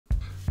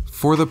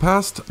For the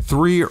past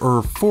 3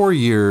 or 4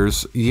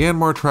 years,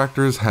 Yanmar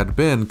tractors had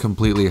been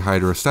completely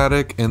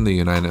hydrostatic in the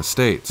United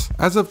States.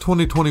 As of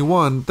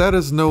 2021, that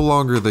is no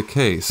longer the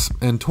case.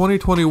 In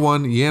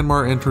 2021,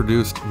 Yanmar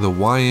introduced the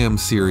YM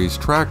series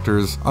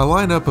tractors, a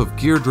lineup of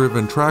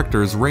gear-driven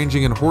tractors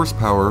ranging in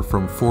horsepower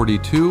from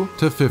 42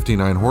 to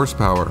 59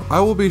 horsepower. I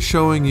will be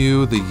showing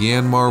you the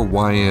Yanmar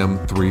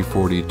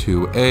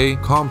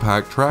YM342a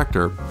compact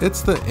tractor.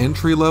 It's the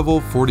entry-level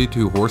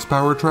 42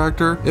 horsepower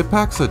tractor. It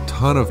packs a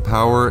ton of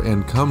power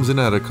and comes in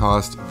at a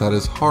cost that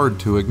is hard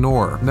to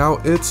ignore. Now,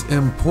 it's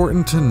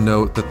important to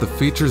note that the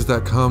features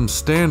that come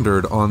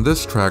standard on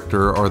this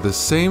tractor are the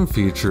same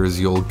features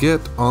you'll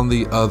get on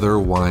the other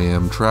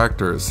YM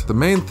tractors. The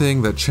main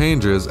thing that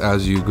changes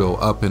as you go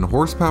up in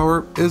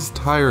horsepower is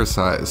tire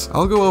size.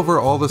 I'll go over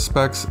all the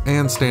specs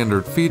and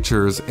standard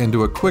features and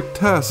do a quick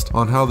test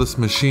on how this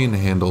machine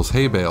handles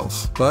hay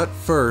bales. But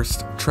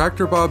first,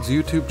 Tractor Bob's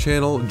YouTube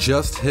channel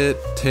just hit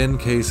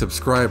 10K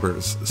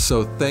subscribers,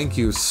 so thank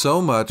you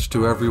so much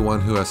to everyone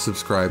who has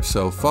subscribed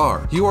so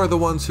far. You are the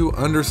ones who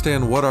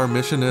understand what our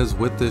mission is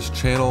with this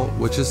channel,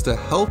 which is to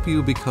help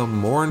you become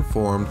more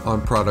informed on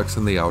products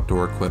in the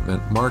outdoor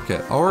equipment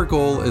market. Our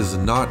goal is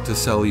not to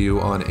sell you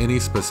on any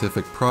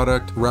specific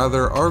product,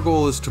 rather our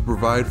goal is to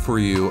provide for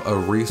you a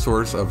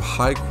resource of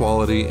high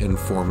quality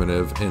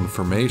informative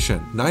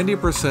information.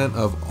 90%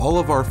 of all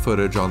of our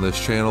footage on this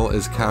channel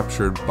is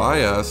captured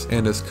by us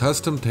and is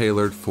custom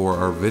tailored for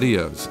our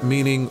videos,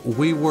 meaning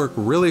we work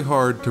really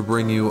hard to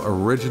bring you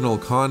original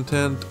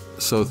content.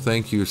 So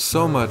thank you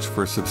so much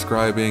for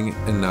subscribing,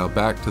 and now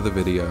back to the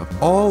video.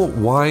 All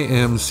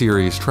YM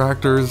series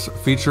tractors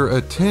feature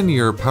a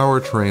 10-year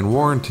powertrain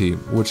warranty,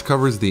 which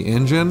covers the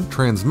engine,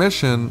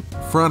 transmission,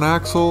 front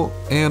axle,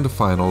 and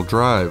final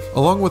drive,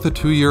 along with a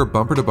 2-year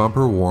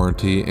bumper-to-bumper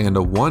warranty and a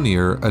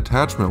 1-year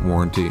attachment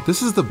warranty.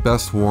 This is the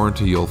best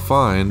warranty you'll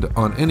find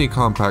on any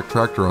compact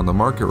tractor on the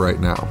market right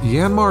now.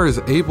 Yanmar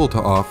is able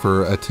to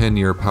offer a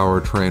 10-year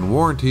powertrain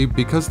warranty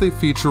because they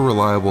feature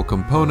reliable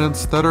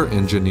components that are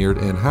engineered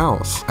in-house.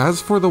 As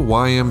for the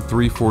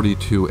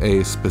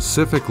YM342a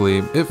specifically,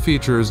 it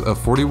features a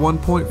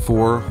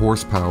 41.4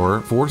 horsepower,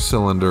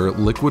 4-cylinder,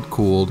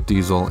 liquid-cooled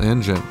diesel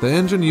engine. The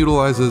engine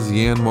utilizes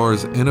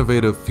Yanmar's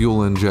innovative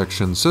fuel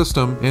injection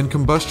system and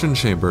combustion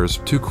chambers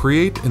to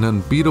create an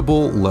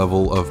unbeatable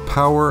level of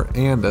power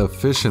and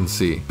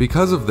efficiency.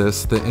 Because of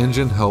this, the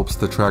engine helps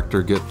the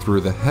tractor get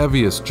through the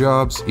heaviest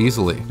jobs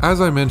easily.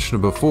 As I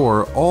mentioned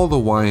before, all the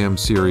YM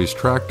series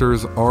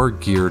tractors are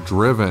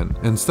gear-driven,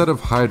 instead of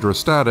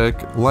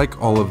hydrostatic like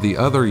all of the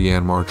other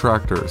Yanmar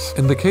tractors.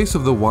 In the case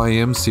of the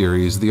YM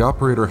series, the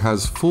operator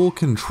has full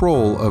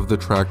control of the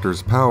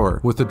tractor's power,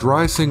 with a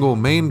dry single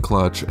main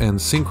clutch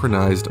and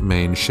synchronized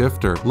main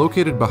shifter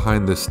located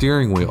behind the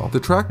steering wheel. The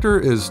tractor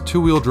is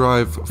 2-wheel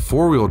drive,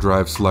 4-wheel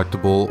drive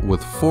selectable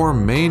with 4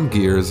 main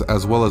gears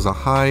as well as a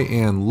high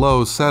and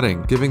low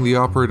setting, giving the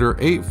operator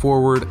 8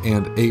 forward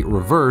and 8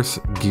 reverse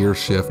gear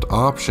shift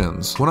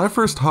options. When I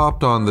first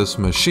hopped on this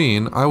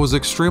machine, I was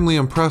extremely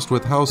impressed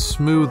with how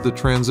smooth the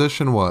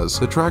transition was.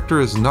 The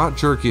tractor is not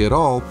jerky at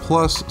all,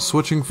 plus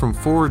switching from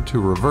forward to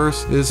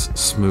reverse is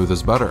smooth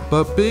as butter.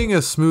 But being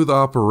a smooth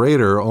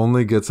operator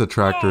only gets a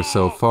tractor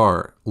so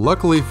far.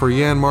 Luckily for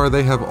Yanmar,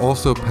 they have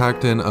also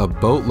packed in a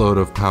boatload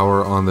of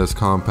power on this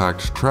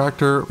compact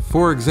tractor.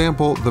 For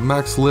example, the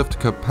max lift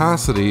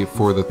capacity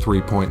for the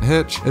 3-point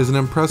hitch is an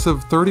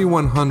impressive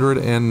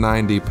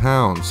 3,190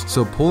 pounds.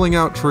 So pulling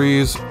out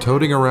trees,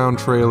 toting around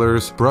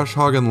trailers, brush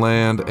hogging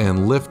land,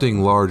 and lifting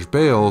large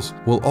bales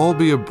will all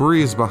be a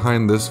breeze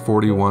behind this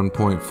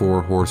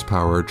 41.4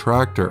 horsepower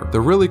tractor.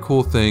 The really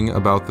cool thing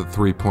about the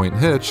 3-point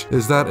hitch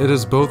is that it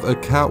is both a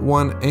Cat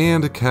 1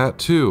 and Cat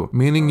 2,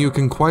 meaning you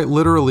can quite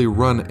literally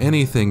run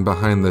anything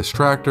behind this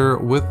tractor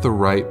with the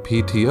right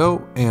PTO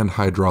and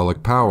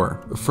hydraulic power.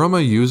 From a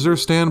user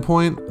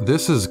standpoint,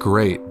 this is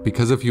great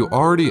because if you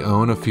already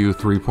own a few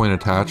 3-point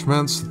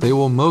attachments, they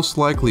will most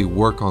likely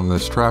work on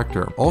this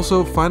tractor.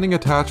 Also, finding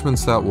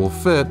attachments that will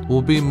fit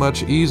will be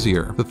much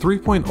easier. The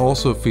 3-point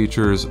also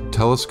features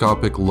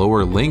telescopic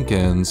lower link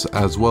ends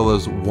as well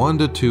as 1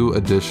 to 2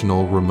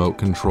 additional remote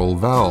control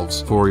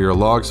valves for your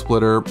log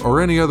splitter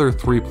or any other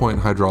 3-point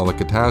hydraulic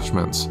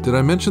attachments. Did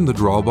I mention the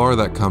drawbar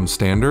that comes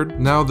standard?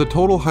 Now, the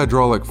total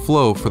hydraulic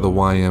flow for the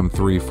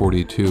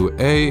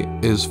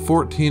YM342a is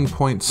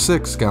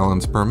 14.6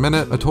 gallons per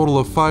minute, a total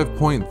of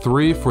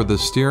 5.3 for the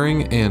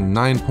steering and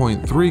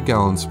 9.3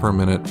 gallons per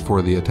minute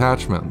for the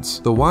attachments.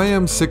 The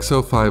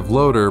YM605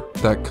 loader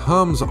that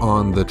comes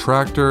on the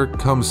tractor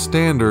comes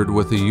standard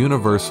with a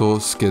universal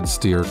skid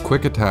steer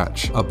quick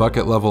attach, a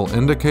bucket level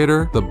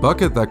indicator. The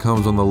bucket that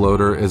comes on the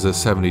loader is a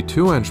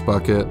 72-inch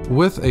bucket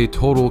with a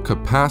total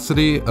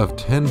capacity of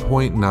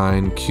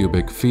 10.9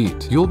 cubic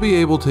feet. You'll be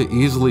able to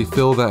easily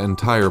fill that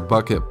entire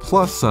bucket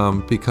plus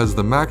some because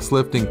the max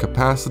lifting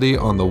capacity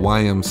on the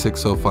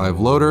YM605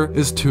 loader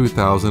is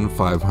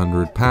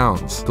 2,500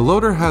 pounds. The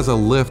loader has a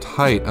lift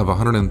height of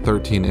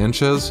 113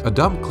 inches, a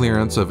dump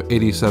clearance of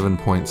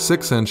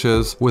 87.6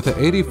 inches, with an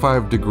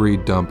 85-degree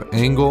dump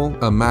angle,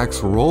 a max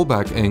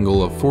rollback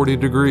angle of 40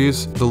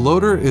 degrees. The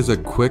loader is a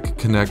quick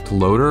connect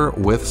loader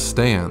with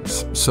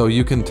stands, so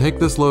you can take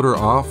this loader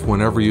off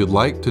whenever you'd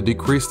like to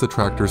decrease the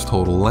tractor's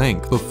total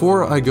length.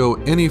 Before I go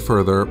any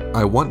further,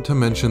 I want to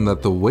mention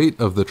that the weight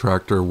of the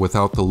tractor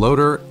without the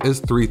loader is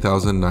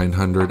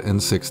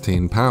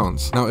 3,916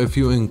 pounds. Now, if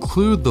you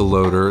include the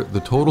loader, the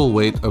total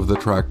weight of the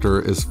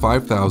tractor is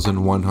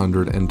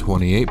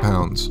 5,128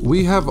 pounds.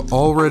 We have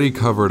already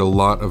covered a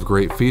lot of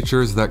great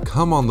features that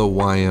come on the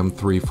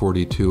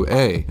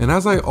YM342a, and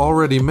as I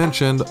already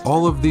mentioned,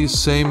 all of these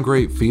same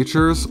great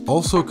features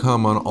also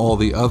come on all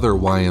the other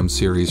YM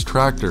series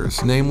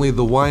tractors, namely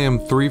the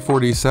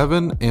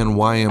YM347 and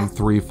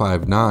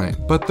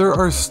YM359. But there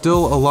are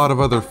still a lot of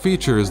other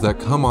features that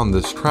come on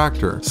this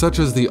tractor, such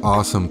as the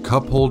awesome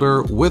cup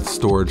holder with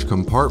storage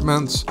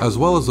compartments, as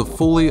well as a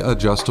fully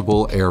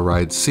adjustable air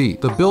ride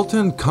seat. The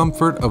built-in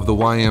comfort of the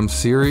YM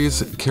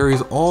series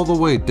carries all the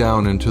way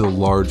down into the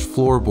large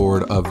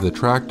floorboard of the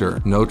tractor.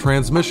 No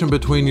transmission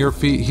between your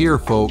feet here,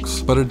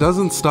 folks, but it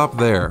doesn't stop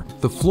there.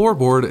 The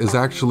floorboard is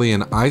actually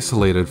an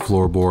isolated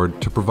floorboard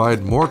to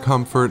provide more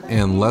comfort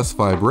and less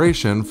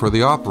vibration for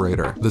the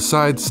operator. The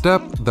side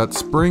step that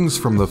springs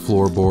from the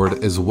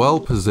floorboard is well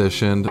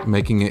positioned,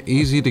 making it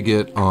easy to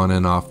get on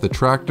and off the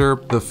tractor.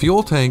 The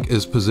fuel tank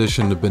is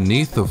positioned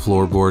beneath the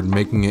floorboard,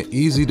 making it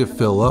easy to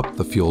fill up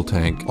the fuel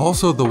tank.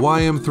 Also, the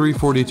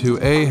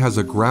YM342a has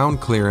a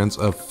ground clearance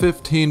of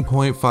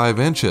 15.5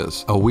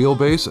 inches, a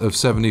wheelbase of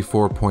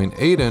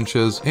 74.8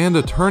 inches, and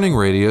a turning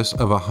radius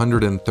of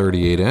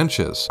 138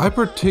 inches. I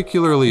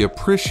particularly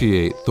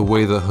appreciate the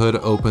way the hood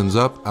opens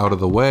up out of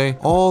the way.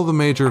 All the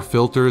major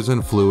filters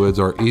and fluids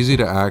are easy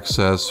to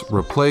access,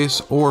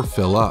 replace, or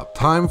fill up.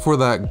 Time for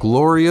that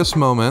glorious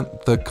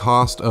moment, the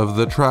cost of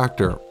the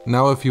tractor.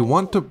 Now, if you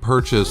want to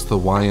purchase the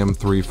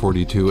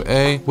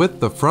YM342a with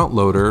the front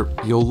loader,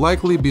 you'll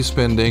likely be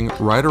spending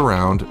right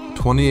around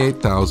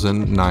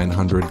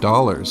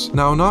 $28,900.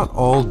 Now, not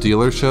all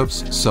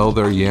dealerships sell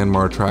their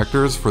Yanmar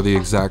tractors for the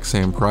exact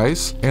same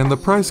price, and the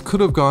price could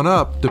have gone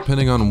up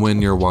depending on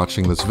when you're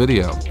watching this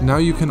video. Now,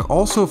 you can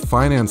also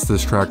finance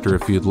this tractor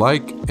if you'd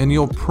like, and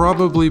you'll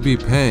probably be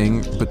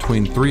paying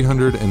between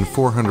 $300 and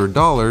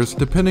 $400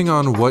 depending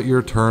on what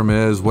your term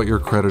is, what your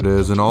credit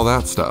is, and all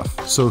that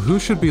stuff. So who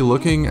should be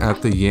looking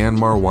at the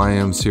Yanmar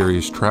YM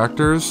series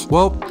tractors?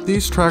 Well,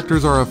 these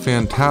tractors are a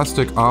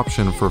fantastic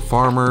option for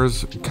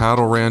farmers,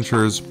 cattle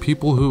ranchers,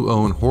 people who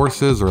own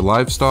horses or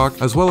livestock,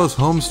 as well as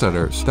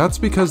homesteaders. That's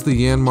because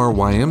the Yanmar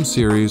YM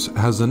series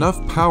has enough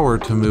power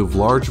to move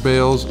large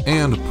bales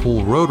and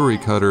pull rotary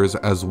cutters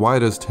as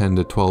wide as 10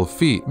 to 12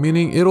 feet,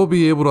 meaning it'll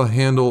be able to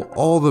handle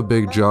all the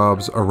big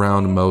jobs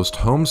around most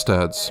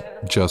homesteads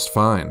just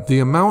fine. The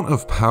amount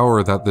of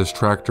power that this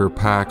tractor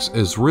packs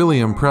is really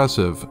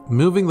impressive.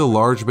 Moving the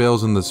large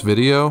bales in this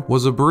video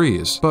was a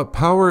breeze, but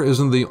power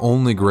isn't the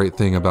only great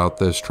thing about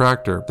this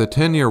tractor. The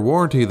 10-year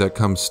warranty that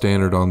comes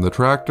standard on the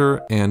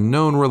tractor and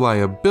known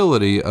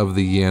reliability of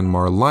the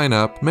Yanmar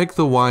lineup make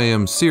the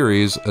YM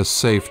series a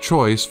safe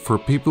choice for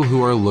people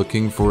who are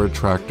looking for a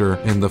tractor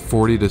in the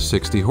 40 to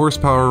 60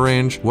 horsepower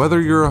range,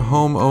 whether you're a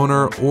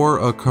homeowner or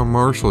a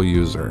commercial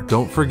user.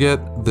 Don't forget,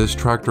 this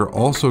tractor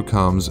also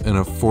comes in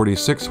a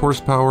 46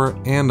 horsepower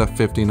and a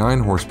 59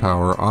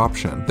 horsepower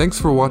option. Thanks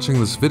for watching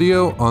this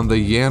video on the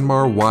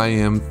Yanmar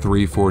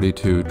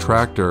YM342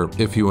 tractor.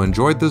 If you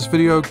enjoyed this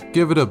video,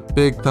 give it a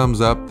big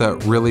thumbs up.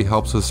 That really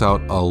helps us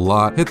out a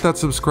lot. Hit that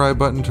subscribe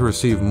button to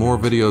receive more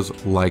videos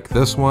like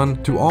this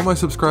one. To all my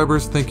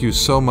subscribers, thank you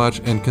so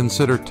much, and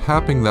consider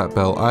tapping that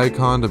bell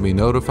icon to be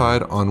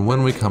notified on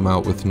when we come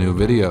out with new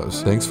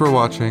videos. Thanks for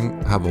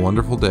watching. Have a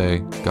wonderful day.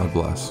 God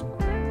bless.